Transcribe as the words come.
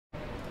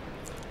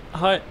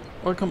Hi,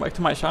 welcome back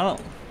to my channel.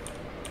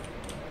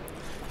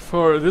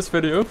 For this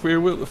video we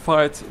will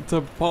fight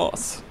the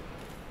boss.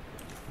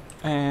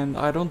 And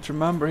I don't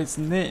remember his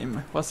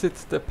name. Was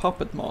it the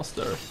puppet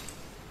master?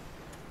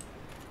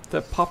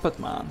 The puppet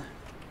man?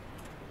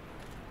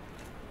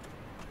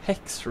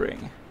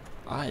 Hexring?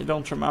 I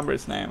don't remember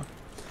his name.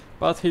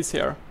 But he's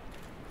here.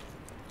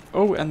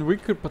 Oh, and we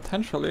could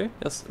potentially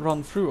just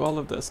run through all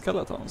of the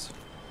skeletons.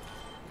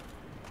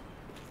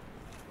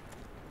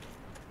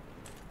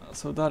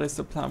 So that is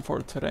the plan for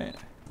today.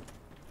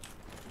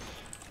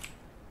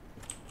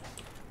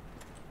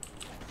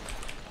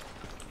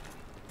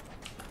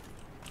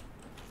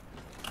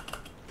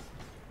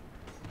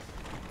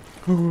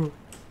 Ooh,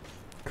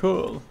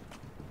 cool.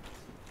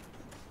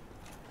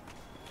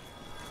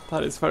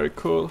 That is very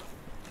cool.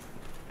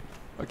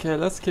 Okay,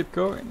 let's keep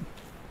going.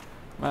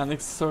 Man,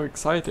 it's so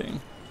exciting.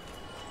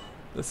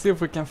 Let's see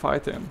if we can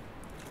fight him.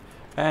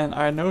 And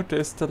I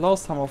noticed the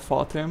last time I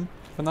fought him,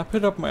 when I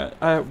put up my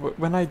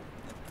when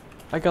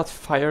I got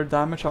fire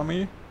damage on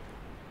me.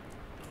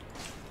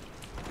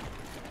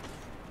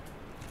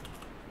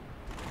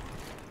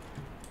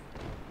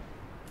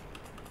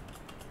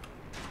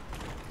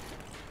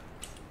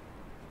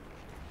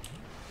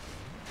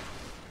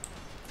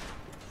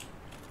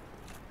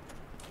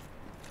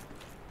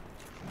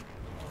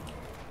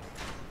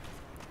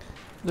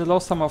 The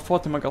last time I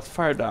fought him I got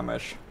fire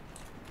damage.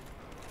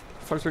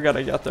 First we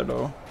gotta get there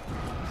though.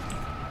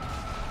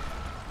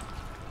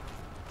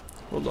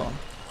 Hold on.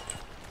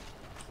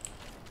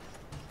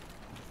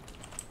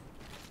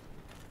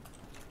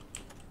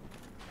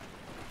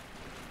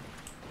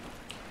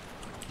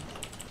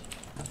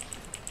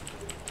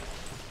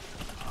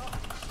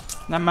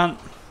 Nah man.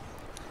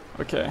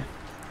 Okay.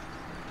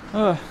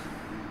 Okay,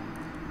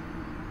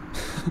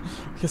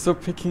 so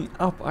picking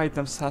up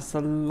items has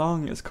the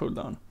longest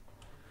cooldown.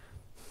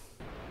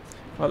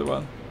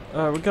 Well,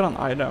 we got an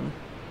item.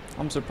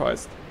 I'm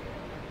surprised.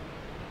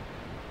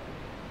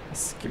 A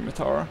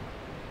scimitar.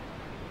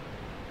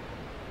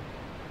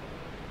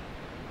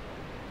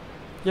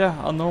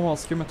 Yeah, a normal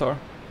scimitar.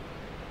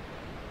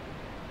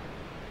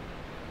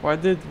 Why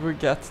did we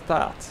get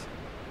that?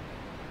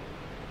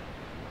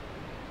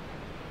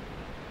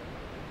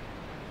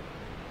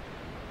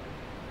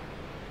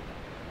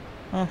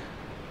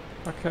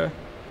 Okay.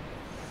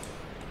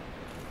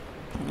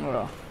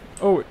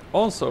 Oh,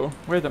 also,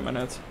 wait a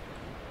minute.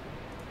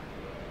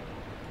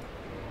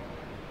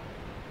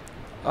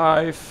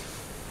 I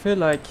feel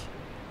like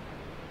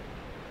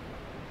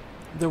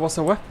there was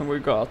a weapon we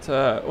got,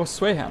 or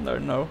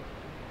Swayhander, no.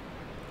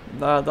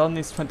 That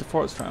needs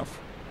 24 strength.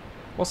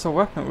 What's a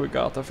weapon we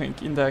got, I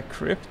think, in the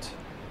crypt?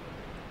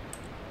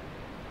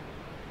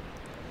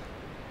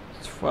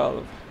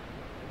 12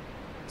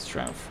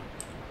 strength.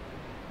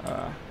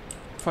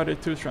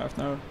 32 strength,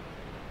 no.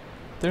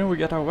 Then we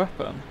get our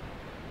weapon.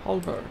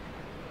 Halberd.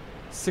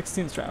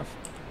 16 strength.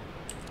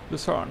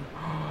 Lucerne.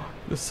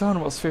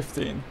 Lucerne was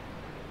 15.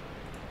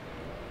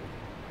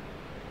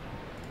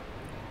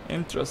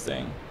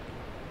 Interesting.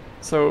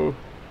 So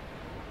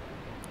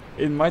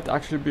it might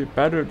actually be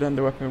better than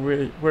the weapon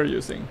we're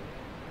using.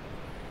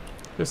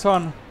 This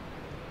one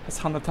has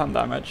 110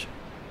 damage.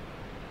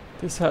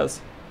 This has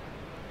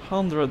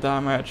 100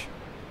 damage.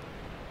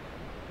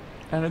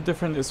 And the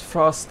difference is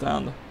frost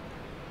and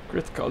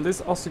critical.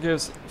 This also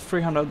gives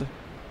 300.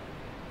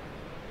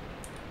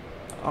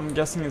 I'm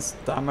guessing it's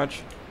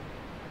damage.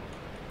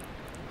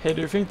 Hey,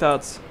 do you think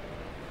that's...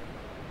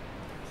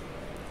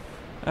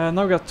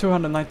 now we got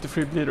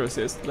 293 bleed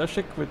resist. Let's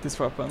check with this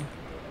weapon.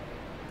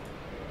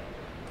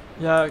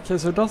 Yeah, okay,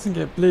 so it doesn't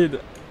get bleed.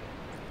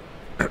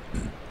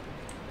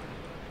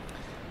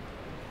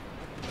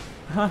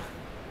 Huh,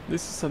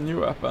 this is a new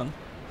weapon.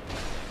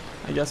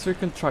 I guess we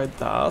can try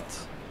that.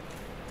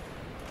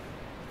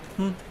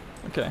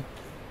 Okay.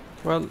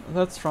 Well,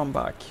 let's run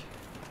back.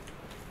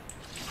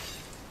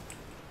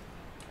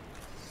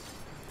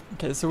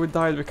 Okay, so we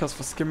died because of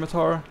a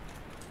scimitar.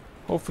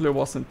 Hopefully it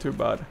wasn't too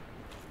bad.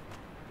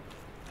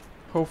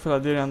 Hopefully I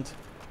didn't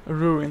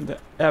ruin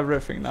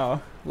everything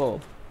now. Lol.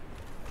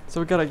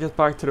 So we gotta get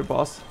back to the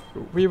boss.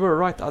 We were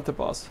right at the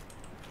boss.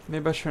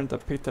 Maybe I shouldn't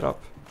have picked it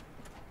up.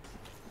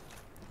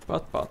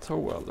 But, oh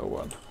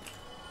well.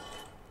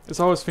 There's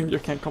always things you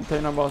can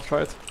complain about,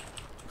 right?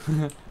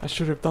 I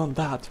should have done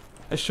that.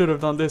 I should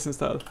have done this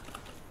instead.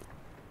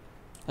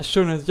 I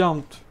shouldn't have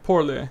jumped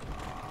poorly.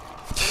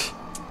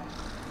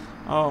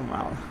 Oh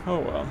man, oh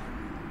well.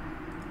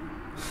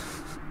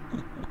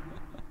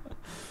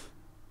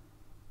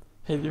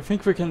 Hey, do you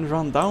think we can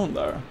run down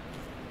there?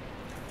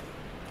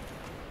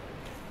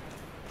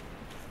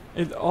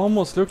 It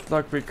almost looked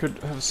like we could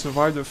have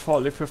survived the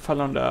fall if we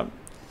fell on the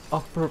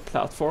upper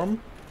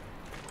platform.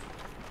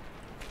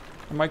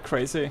 Am I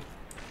crazy?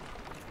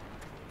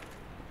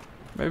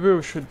 Maybe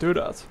we should do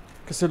that.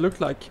 Because it looked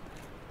like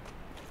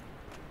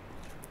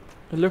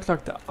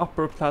the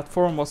upper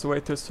platform was the way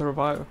to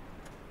survive.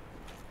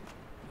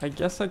 I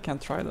guess I can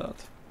try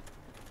that.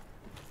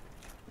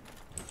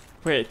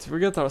 Wait, we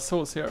get our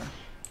souls here.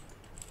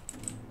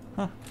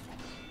 Huh.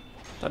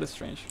 That is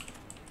strange.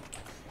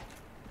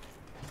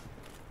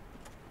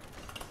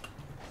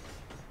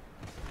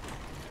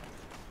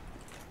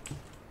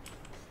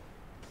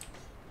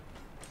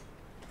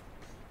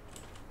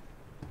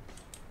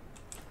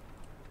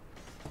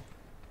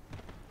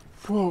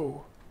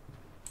 Whoa.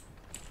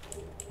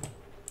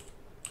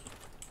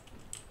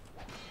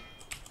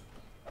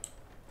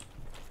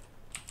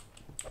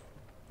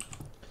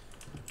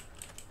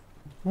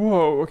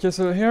 Whoa, okay,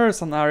 so here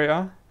is an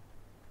area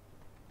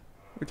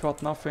with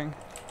what, nothing.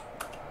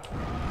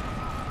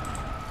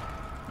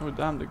 Oh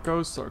damn, the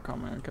ghosts are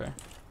coming, okay.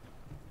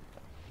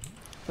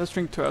 Let's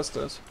drink 2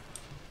 Estes.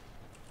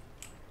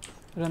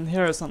 And then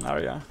here is an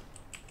area.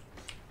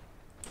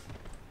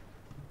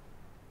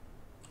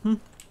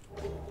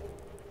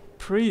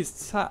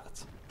 Priest's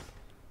hat.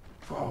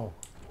 Whoa.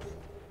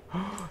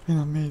 In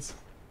a maze.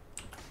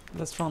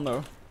 Let's run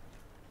though.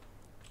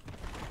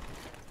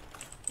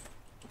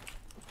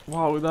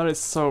 Wow, that is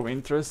so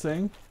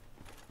interesting.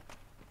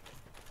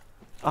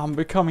 I'm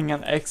becoming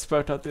an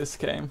expert at this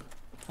game.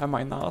 Am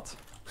I not?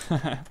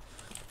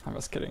 I'm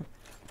just kidding.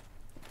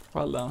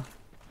 Well then.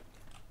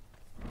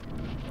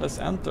 Let's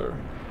enter.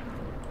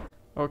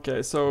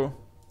 Okay, so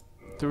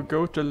do we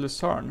go to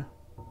Lucerne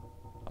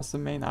as the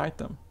main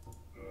item?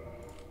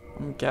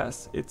 I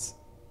guess it's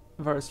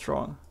very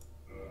strong.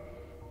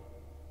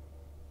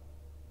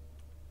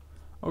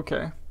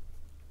 Okay.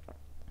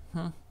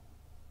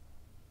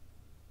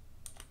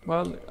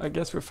 Well, I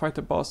guess we fight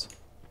the boss.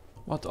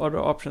 What other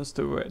options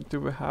do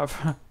we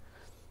have?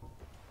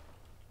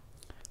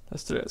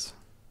 Let's do this.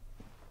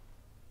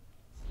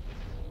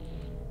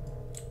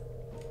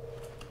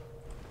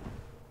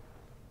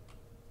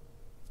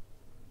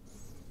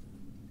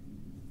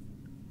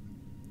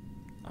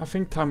 I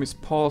think time is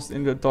paused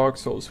in the Dark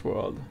Souls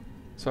world,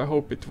 so I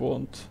hope it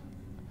won't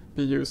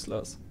be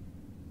useless.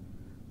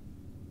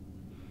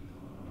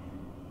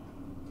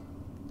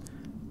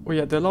 Oh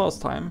yeah, the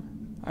last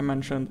time I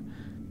mentioned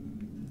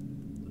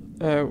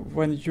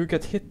when you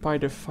get hit by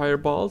the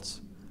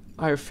fireballs,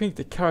 I think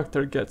the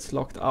character gets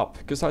locked up,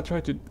 because I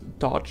tried to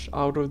dodge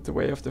out of the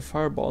way of the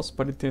fireballs,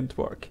 but it didn't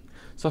work.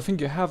 So I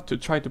think you have to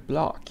try to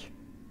block.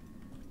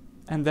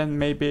 And then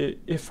maybe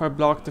if I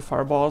block the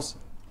fireballs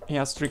and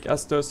I drink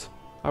Estus,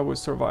 I will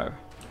survive.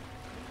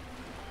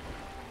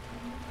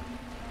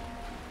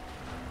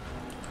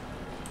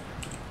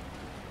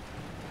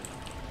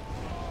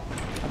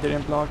 I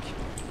didn't block.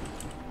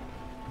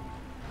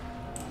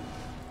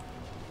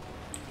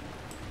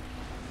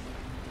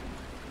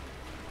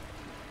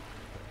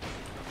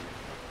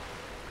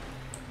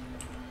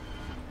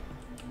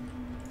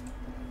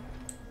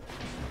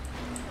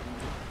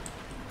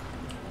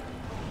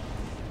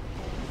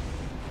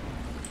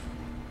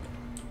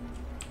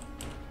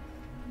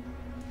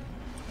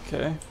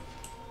 Okay.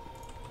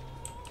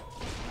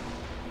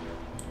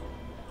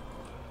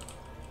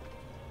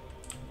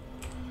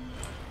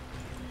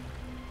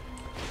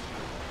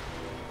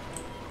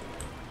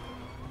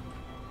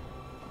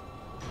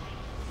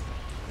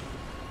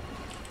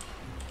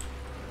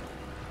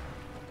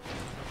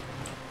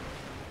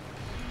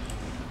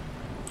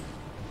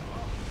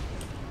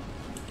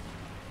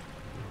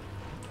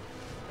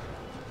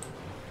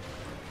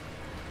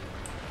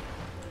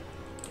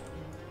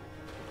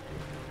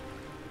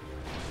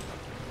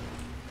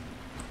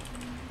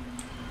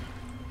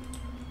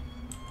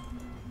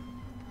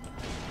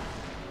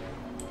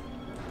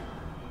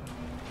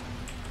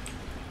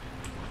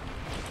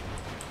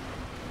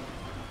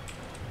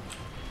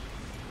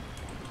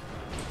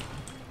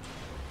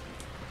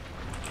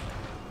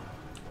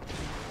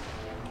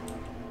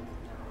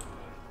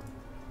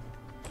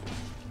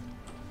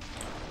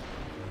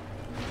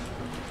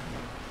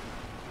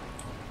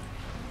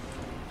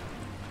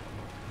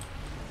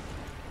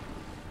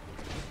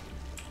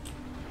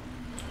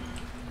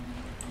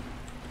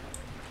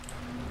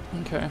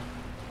 Okay.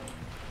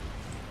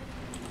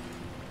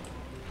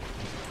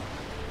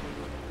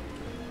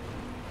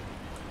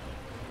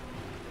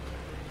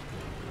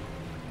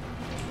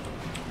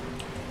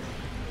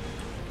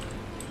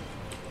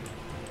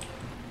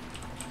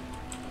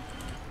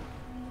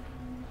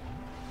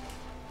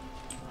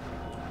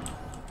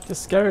 The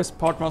scariest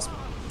part must...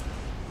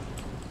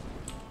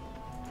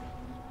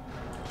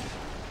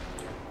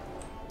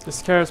 The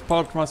scariest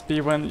part must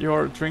be when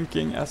you're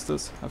drinking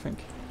Estus, I think.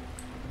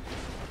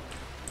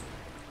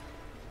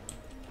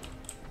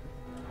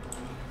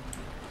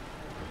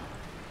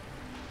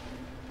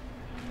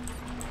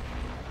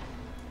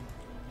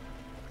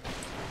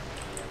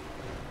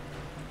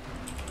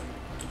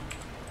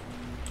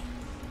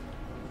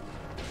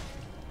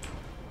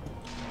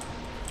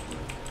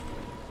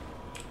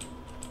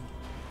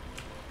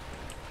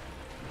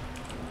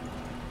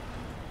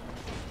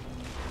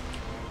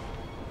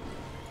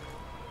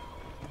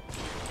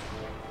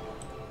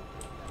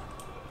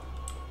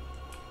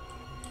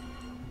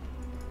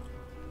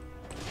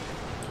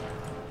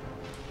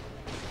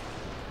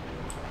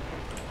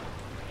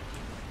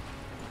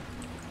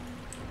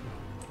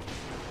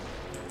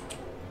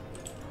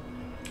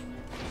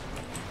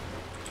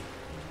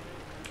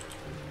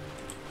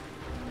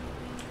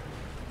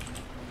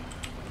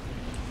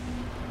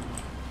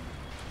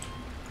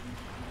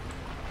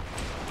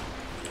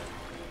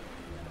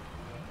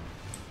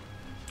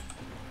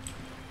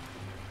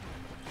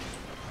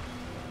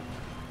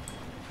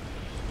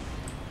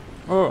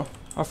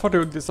 I thought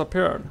he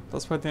disappeared.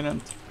 That's why I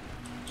didn't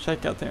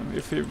check at him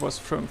if he was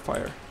throwing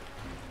fire.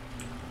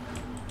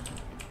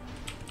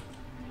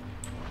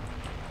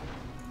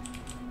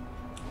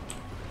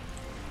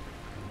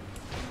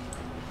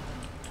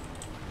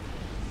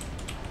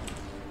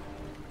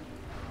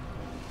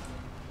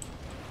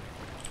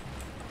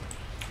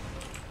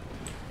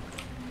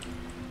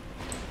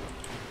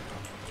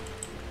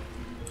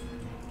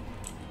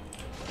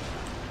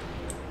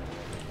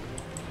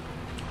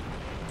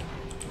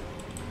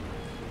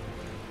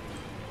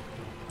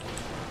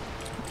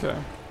 Okay.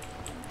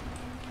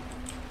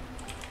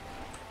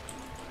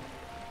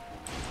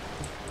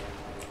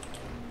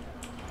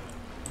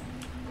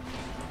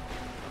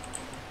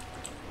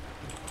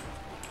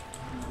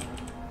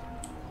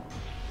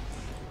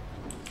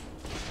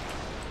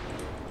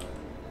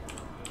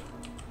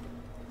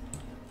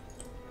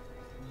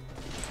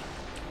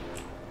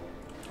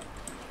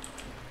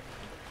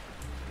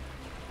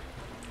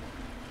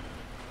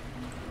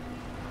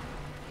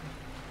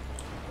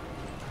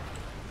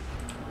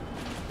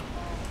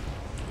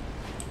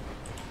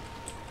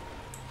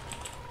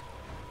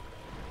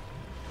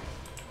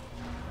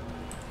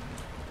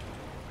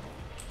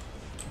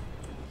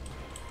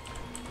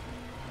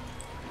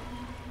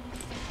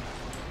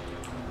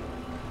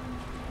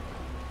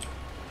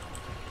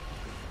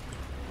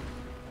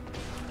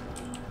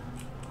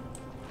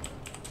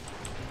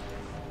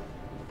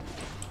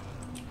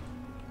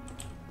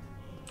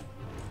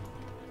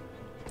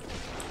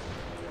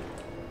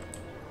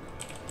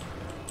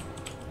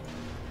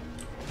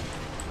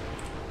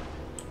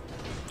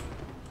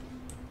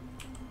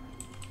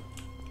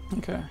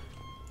 Okay.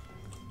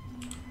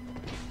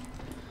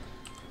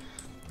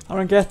 I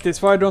don't get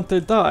this. Why don't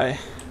they die?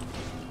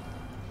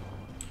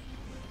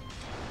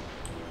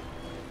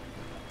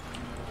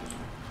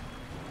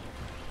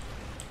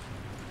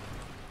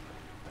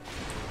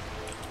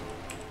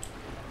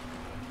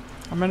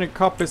 How many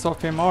copies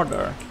of him are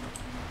there?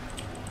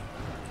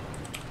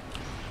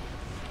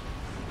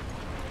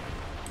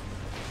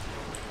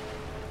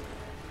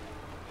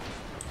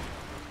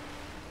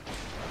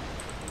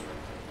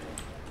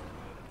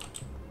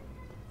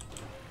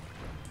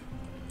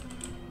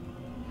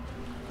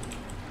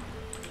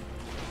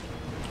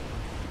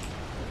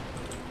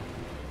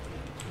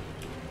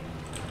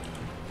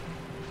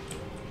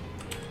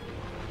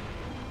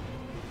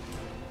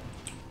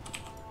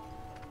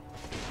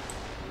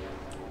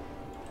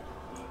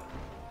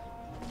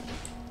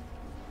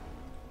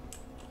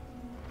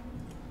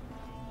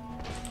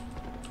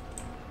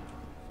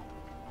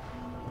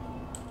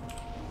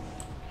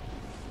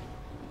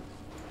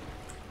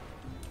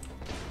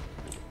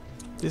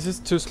 This is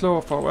too slow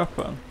of a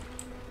weapon.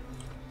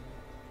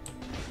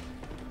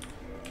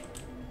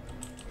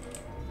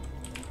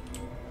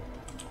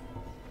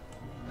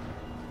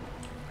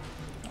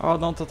 Oh,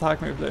 don't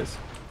attack me, please.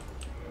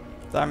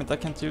 Damn it, I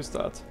can't use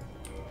that.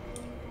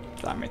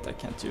 Damn it, I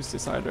can't use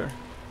this either.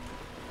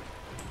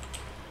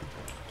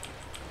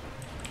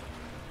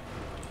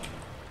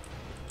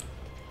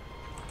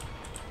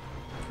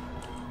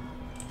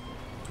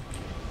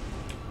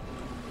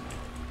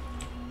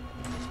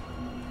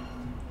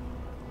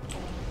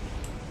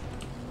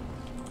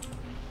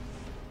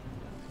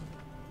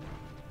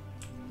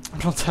 I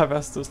don't have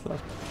Estus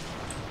left.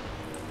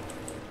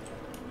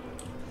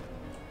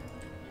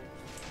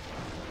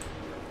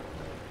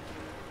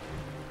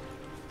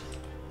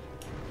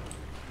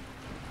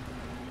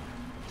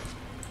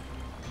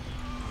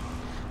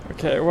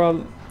 Okay,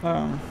 well,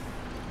 I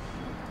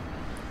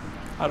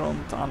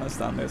don't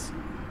understand this.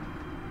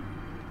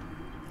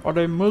 Are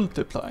they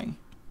multiplying?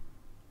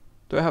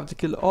 Do I have to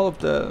kill all of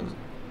the...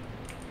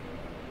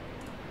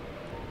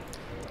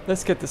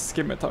 Let's get the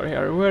scimitar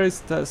here. Where is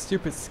the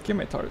stupid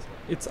scimitar?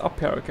 It's up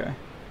here, okay.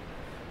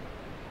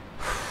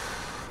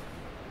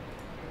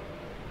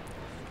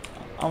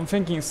 I'm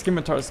thinking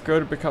scimitar is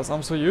good because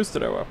I'm so used to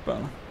the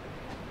weapon.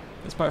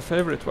 It's my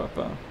favorite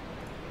weapon.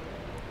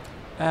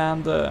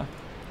 And the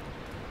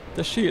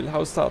shield,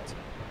 how's that?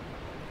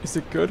 Is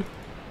it good?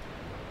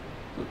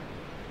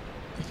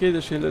 Okay,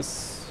 the shield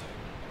is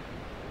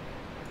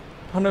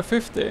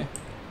 150.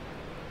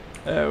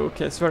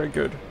 Okay, it's very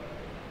good.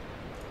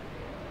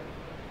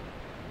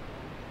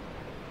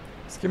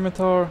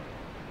 Scimitar.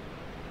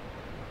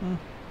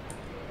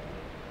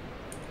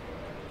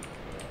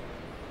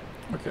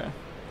 Okay.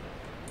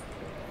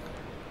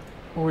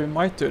 Oh, we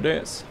might do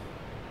this.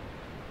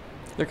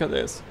 Look at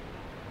this.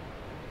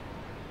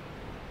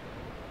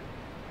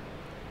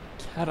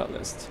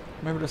 Catalyst.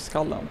 Maybe the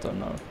skull lantern,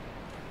 no.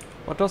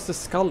 What does the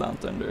skull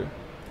lantern do?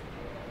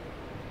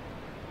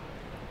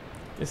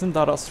 Isn't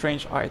that a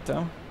strange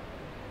item?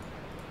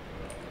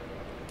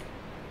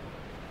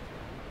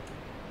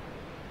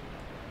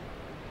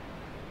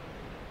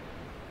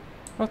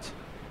 What?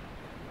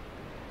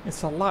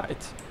 It's a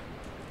light.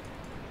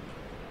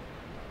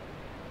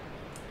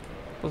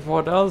 But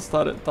what else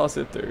does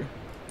it do?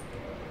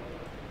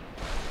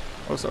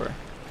 Oh, sorry.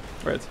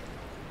 Wait.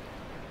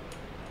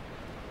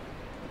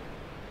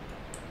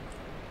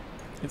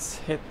 It's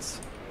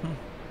hit.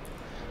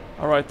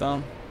 Alright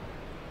then.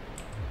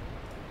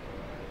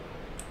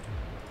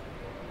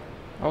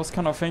 I was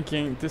kind of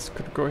thinking this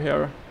could go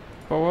here.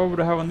 But what would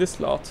I have on this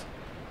slot?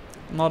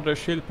 Another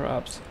shield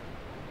perhaps.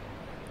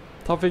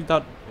 Topic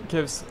that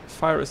gives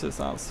fire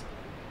resistance.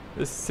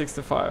 This is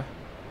 65.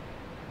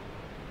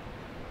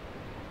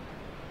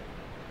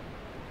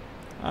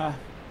 Ah,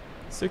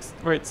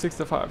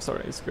 65,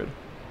 sorry, it's good.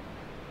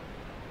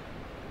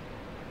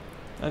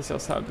 Let's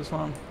just have this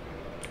one.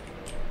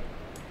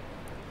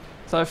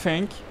 So I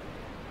think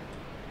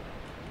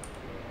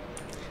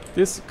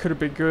this could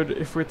be good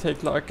if we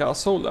take like a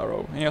soul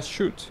arrow and just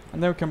shoot,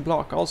 and then we can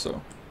block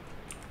also.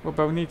 Well,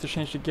 but we need to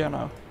change the gear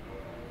now.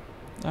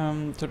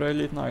 To the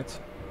Elite Knight.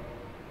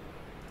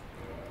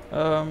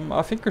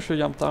 I think we should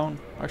jump down,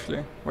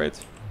 actually. Wait.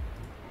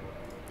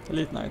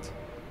 Elite Knight.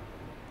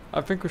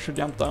 I think we should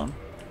jump down.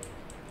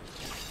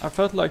 I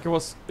felt like it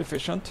was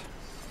efficient.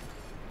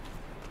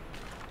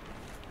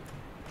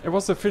 It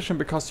was efficient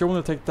because you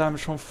only take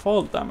damage from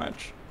fall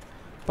damage.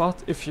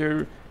 But if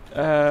you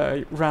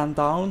ran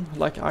down,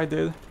 like I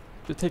did,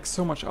 you take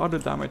so much other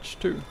damage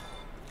too.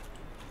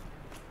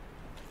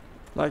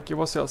 Like it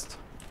was just...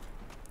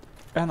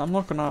 And I'm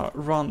not gonna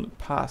run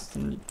past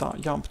and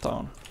jump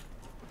down.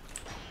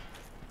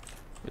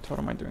 Wait, what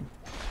am I doing?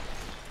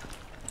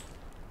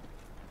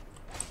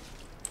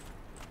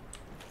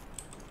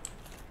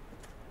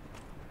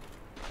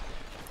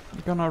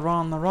 I'm gonna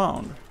run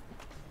around.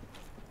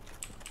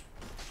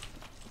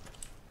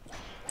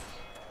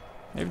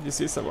 Maybe this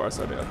is a worse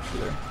idea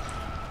actually.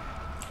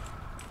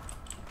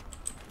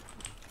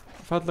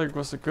 I felt like it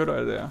was a good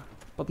idea.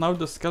 But now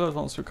the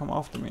skeletons will come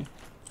after me.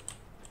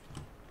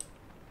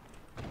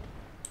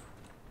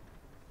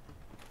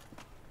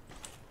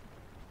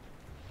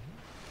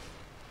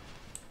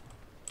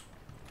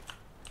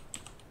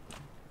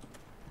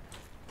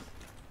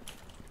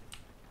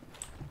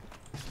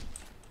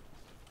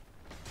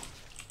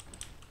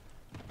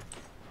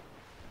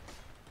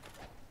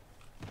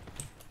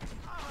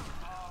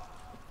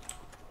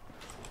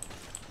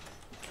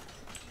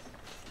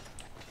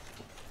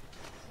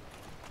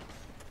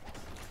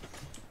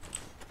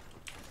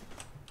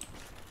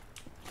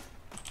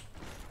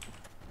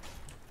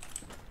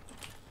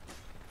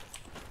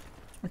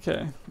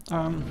 Okay,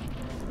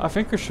 I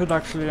think we should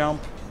actually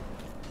jump.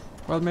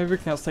 Well, maybe we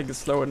can just take it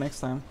slower next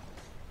time.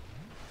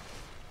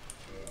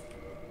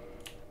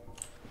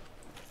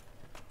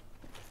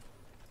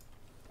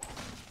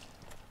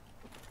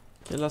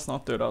 Okay, let's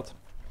not do that.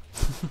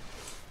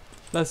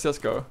 Let's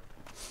just go.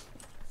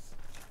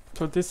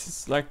 So this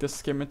is like the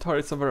scimitar,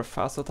 it's a very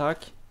fast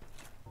attack.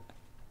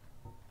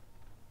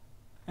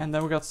 And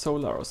then we got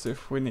soul arrows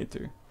if we need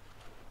to.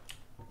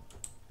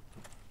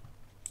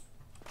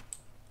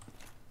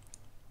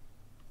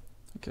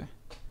 Okay.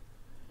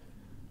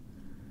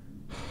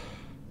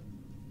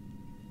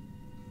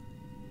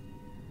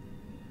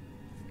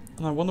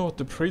 And I wonder what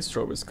the priest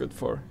robe is good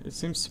for. It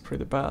seems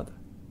pretty bad.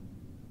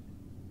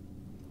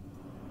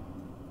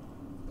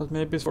 But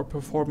maybe it's for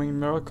performing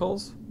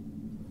miracles?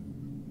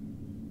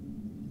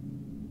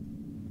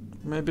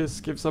 Maybe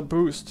this gives a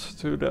boost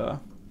to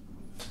the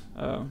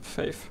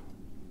faith.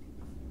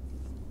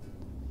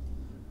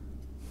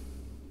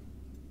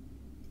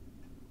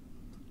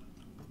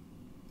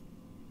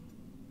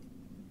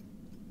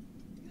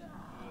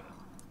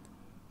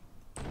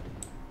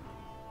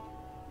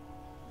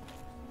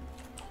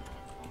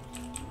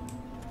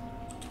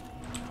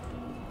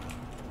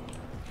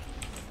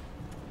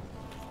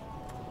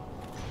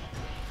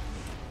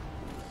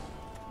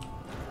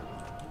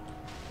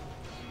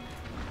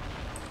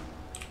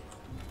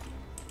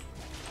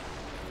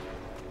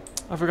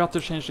 I forgot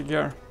to change the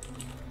gear.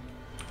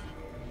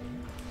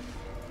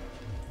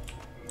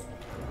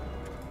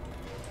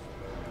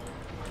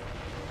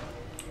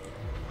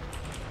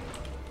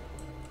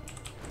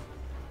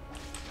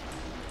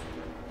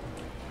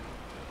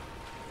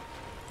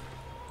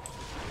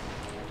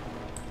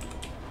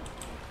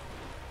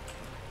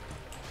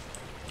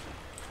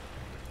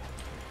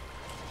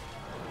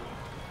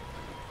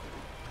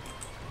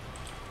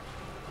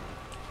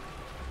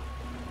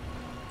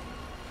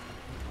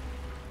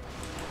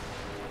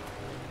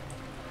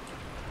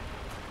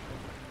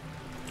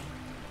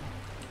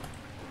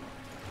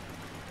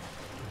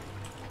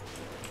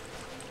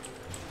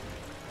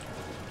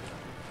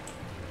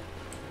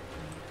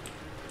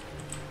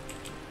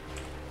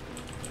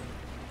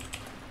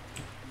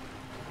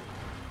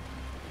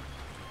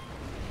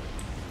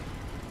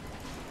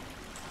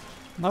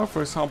 Now,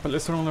 for example,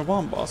 is there only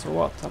one boss or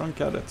what? I don't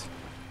get it.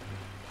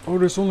 Oh,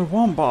 there's only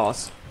one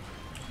boss.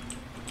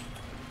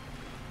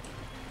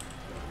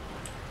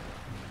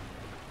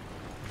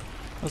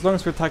 As long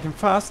as we attack him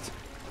fast,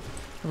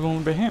 it will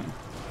only be him.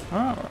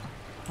 Oh.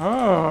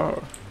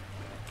 Oh.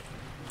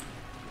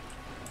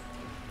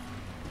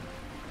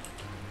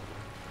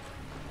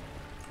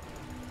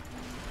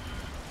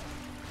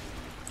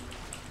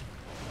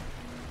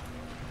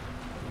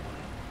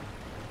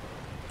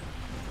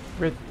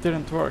 It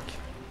didn't work.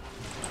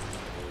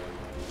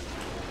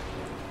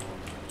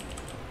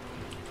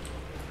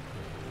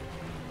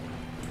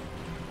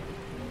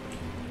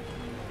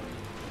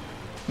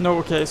 No,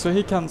 okay, so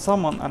he can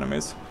summon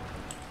enemies.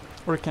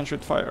 Or he can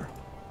shoot fire.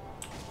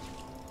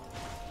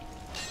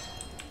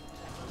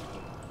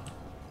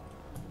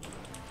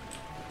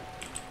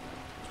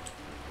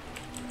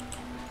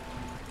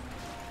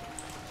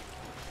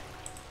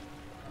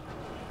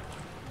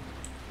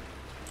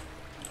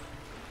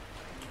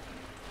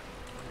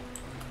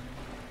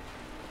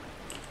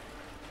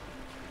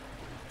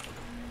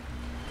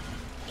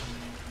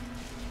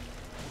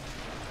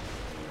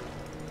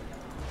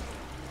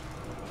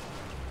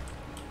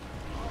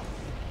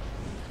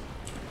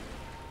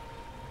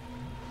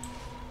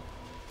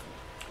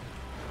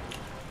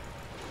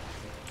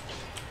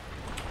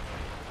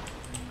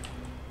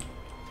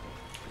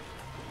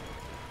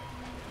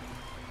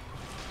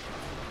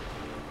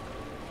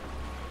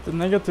 The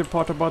negative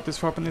part about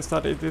this weapon is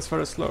that it is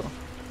very slow.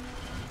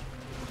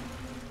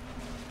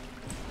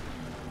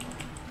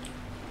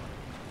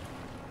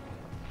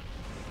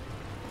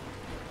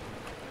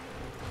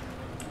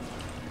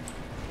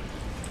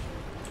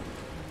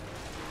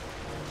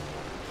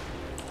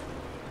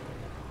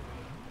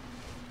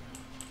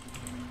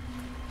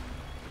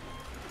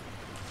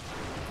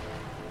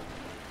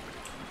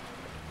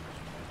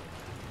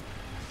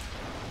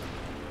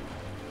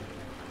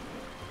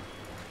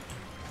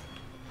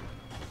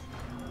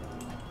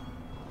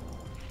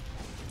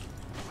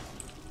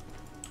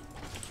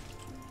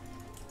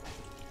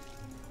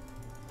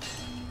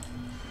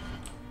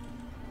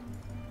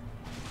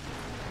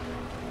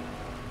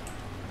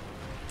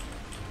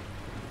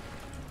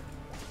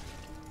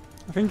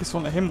 I think it's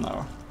only him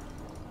now.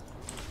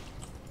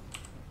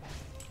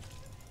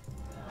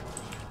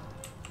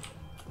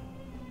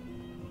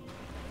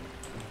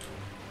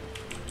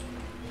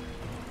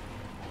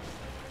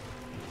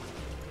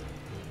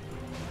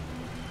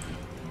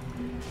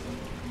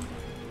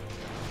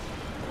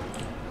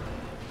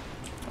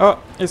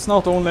 Oh, it's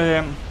not only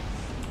him.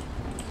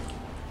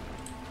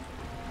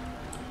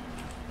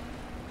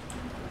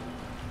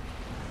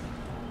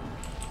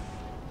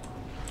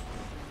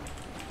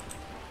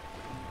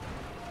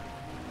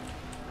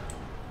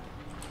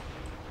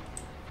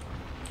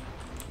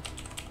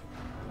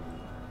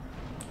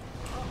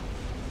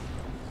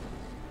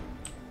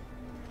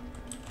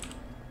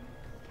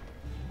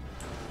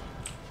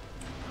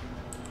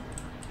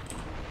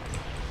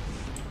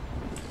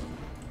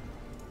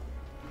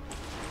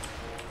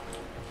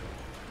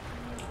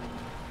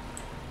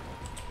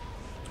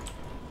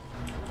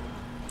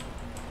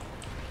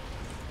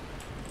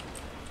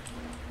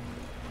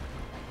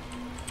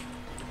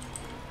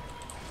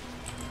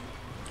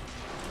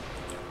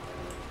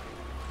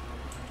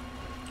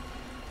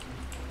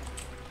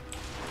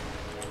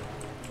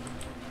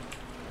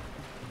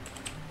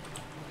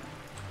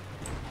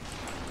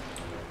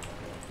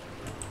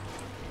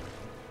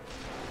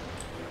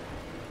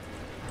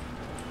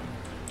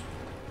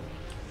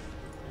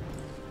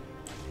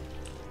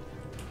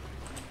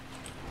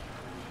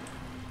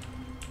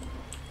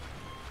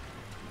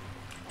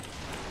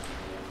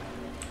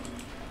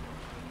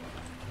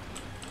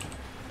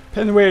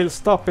 Pinwheel,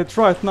 stop it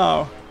right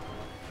now.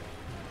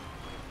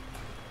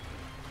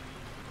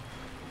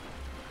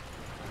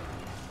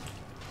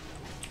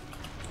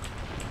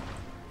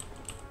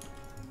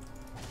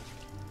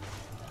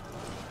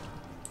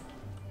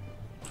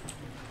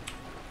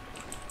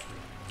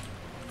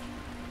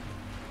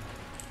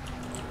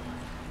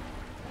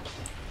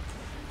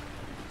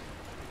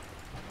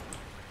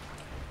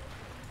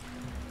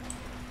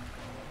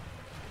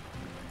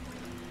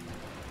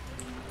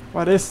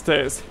 What is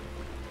this?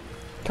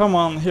 Come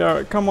on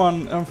here, come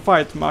on and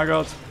fight,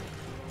 maggot.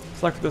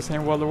 It's like the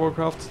same World of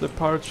Warcraft, the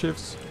pirate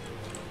chiefs.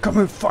 Come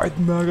and fight,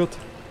 maggot.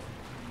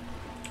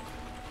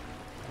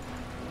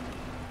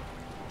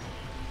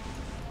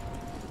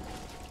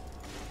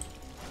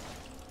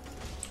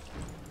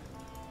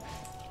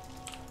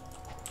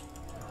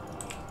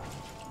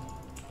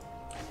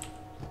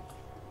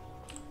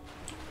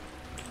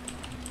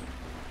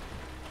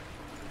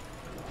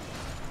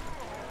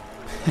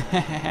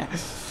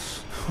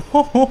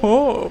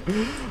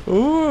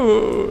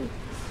 Ooh.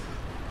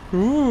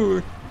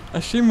 Ooh.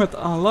 Achievement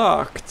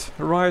unlocked.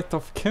 Rite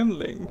of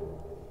Kindling.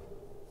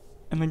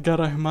 And I got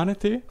a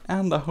humanity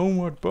and a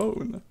homeward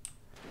bone.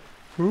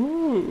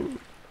 Ooh.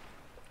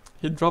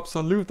 He drops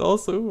some loot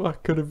also.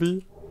 What could it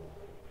be?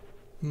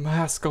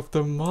 Mask of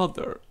the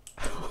Mother.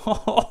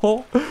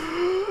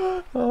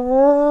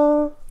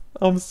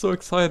 I'm so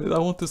excited. I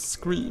want to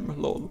scream.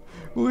 Lol.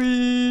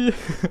 Wee.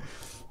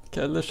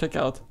 Okay, let's check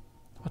out.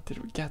 What did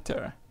we get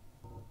there?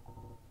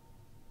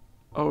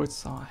 Oh,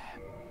 it's an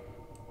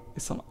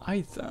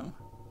item.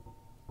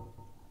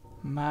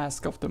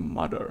 Mask of the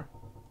Mother.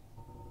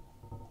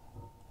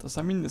 Does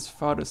that mean it's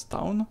furthest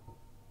down?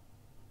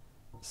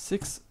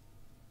 6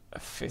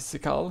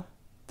 physical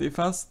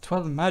defense,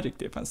 12 magic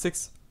defense,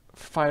 6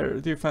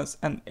 fire defense,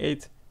 and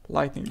 8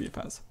 lightning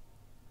defense.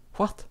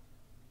 What?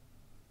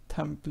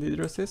 10 bleed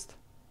resist?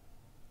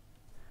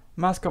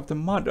 Mask of the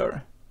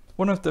Mother.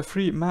 One of the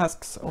 3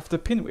 masks of the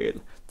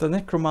Pinwheel, the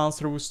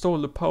necromancer who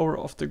stole the power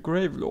of the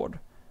Grave Lord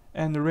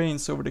and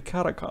reigns over the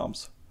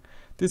catacombs.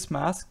 This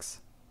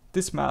mask,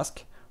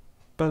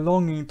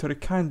 belonging to the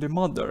kindly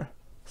mother,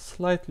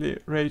 slightly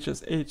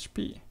raises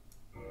HP.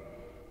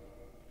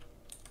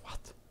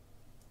 What?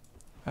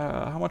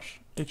 How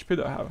much HP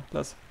do I have?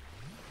 Let's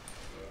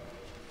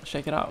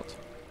check it out.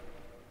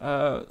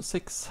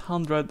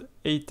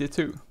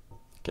 682.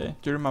 Okay,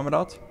 do you remember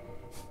that?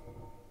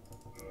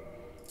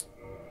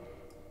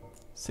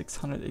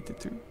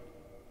 682.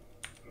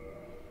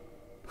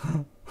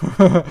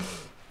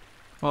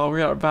 Well,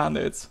 we are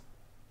bandits.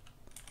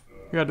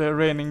 We are the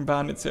reigning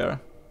bandits here.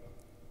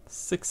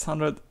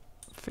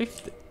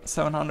 650.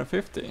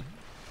 750.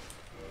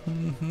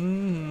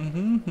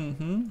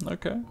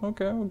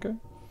 Okay.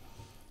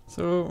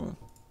 So,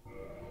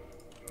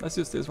 let's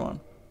use this one.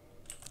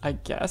 I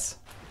guess.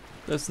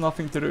 There's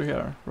nothing to do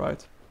here,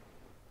 right?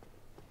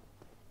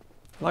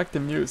 Like the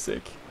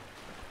music.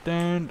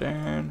 Dun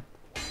dun.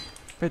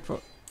 Wait,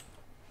 what?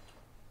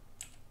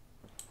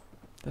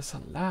 There's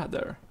a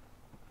ladder.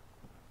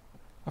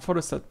 I thought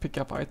it said pick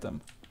up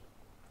item.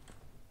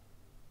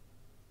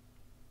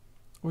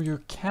 Oh,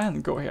 you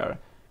can go here.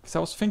 Because I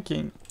was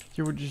thinking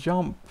you would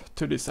jump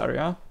to this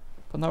area.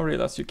 But now I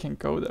realize you can't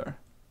go there.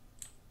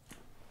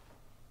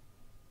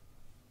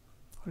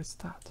 What is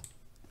that?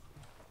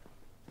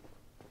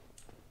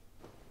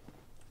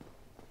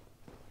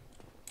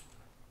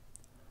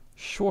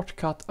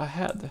 Shortcut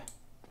ahead.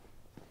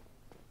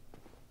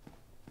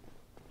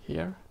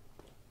 Here.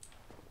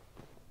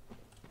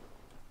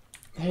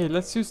 Hey,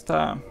 let's use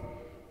the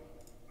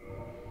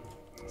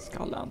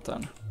skull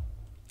lantern.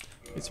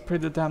 It's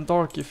pretty damn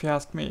dark if you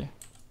ask me.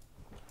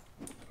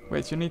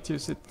 Wait, you need to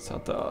use it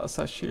as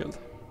a shield.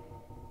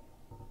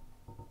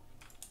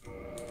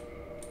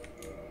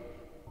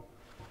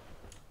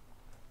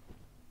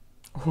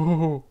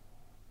 Oh.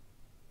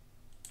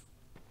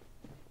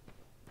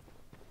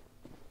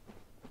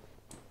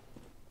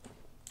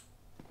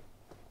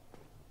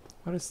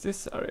 What is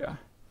this area?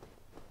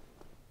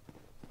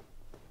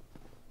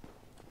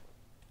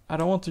 I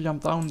don't want to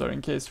jump down there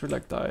in case we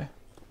like die.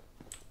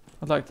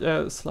 I'd like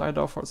slide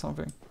off or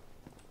something.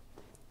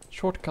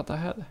 Shortcut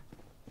ahead.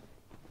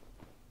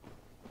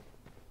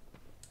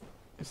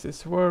 Is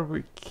this where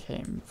we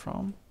came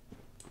from?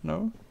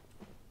 No?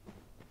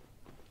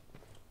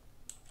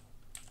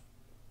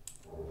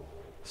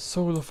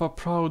 Soul of a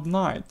proud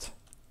knight.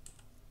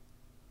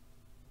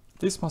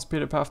 This must be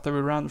the path that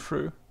we ran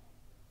through.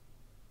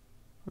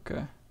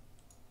 Okay.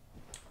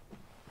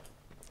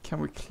 Can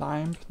we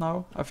climb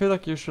now? I feel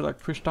like you should like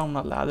push down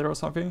a ladder or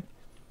something.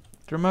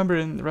 Do you remember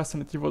in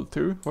Resident Evil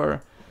 2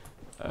 where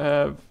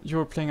you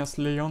were playing as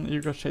Leon,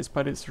 you got chased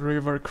by this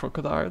river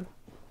crocodile?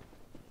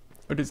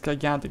 Or this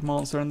gigantic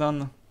monster, and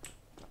then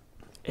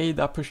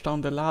Ada pushed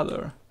down the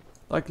ladder.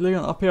 Like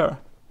Leon up here.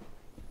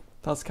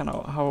 That's kind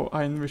of how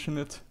I envision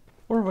it.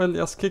 Or well,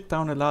 just kick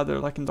down a ladder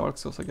like in Dark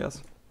Souls, I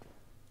guess.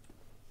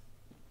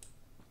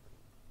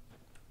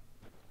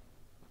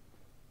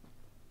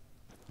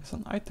 There's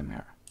an item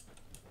here.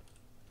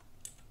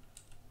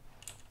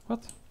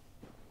 What?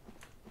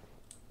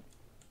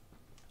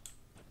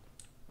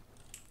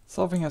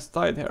 Something has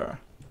died here.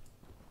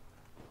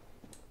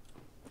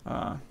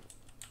 What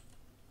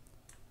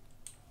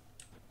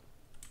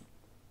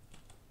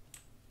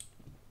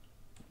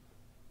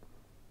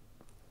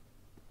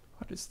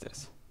is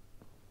this?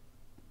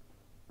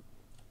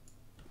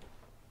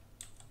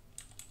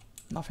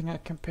 Nothing I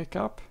can pick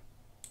up?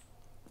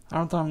 I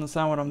don't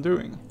understand what I'm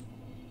doing.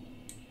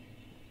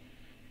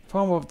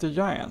 Farm of the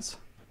Giants.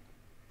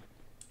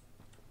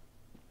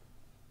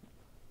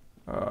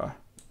 Oh,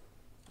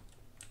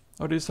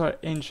 these are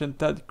ancient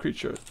dead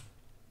creatures.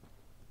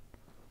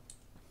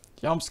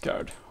 Yeah, I'm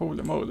scared.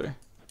 Holy moly.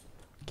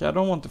 Okay, I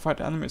don't want to fight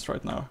enemies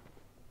right now.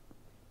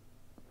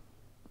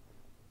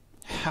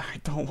 I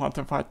don't want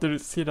to fight. Did you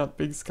see that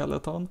big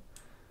skeleton?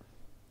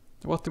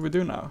 What do we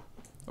do now?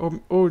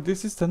 Oh,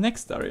 this is the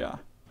next area.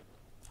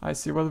 I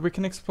see. Well, we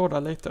can explore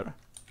that later.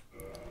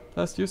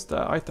 Let's use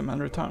the item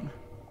and return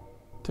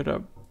to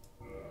the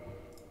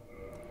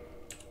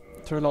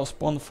last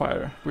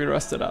bonfire we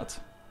rested at.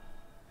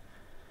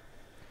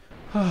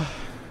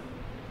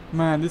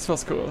 Man, this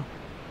was cool.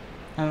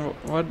 And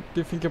what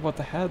do you think about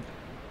the head?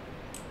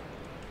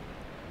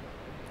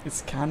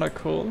 It's kinda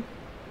cool.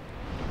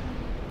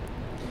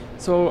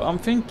 So I'm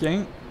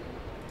thinking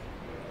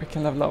we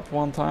can level up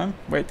one time.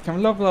 Wait, can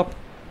we level up?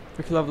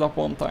 We can level up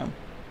one time.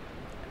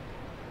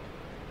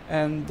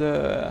 And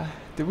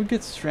did we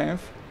get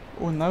strength?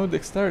 Oh, now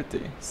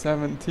dexterity.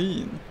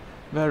 17.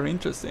 Very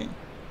interesting.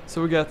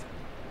 So we get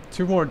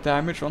 2 more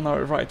damage on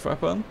our right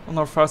weapon, on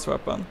our first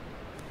weapon.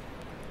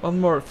 1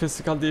 more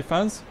physical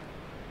defense.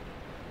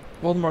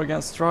 1 more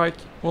against strike,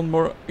 1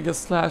 more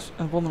against slash,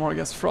 and 1 more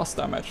against frost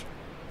damage.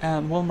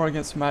 And 1 more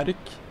against magic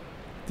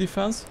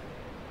defense.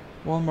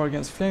 1 more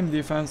against flame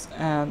defense,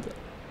 and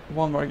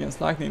 1 more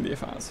against lightning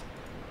defense.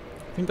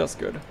 I think that's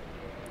good.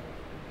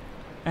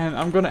 And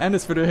I'm gonna end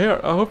this video here.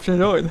 I hope you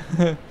enjoyed.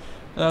 And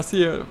I'll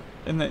see you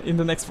in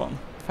the next one.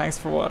 Thanks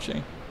for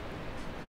watching.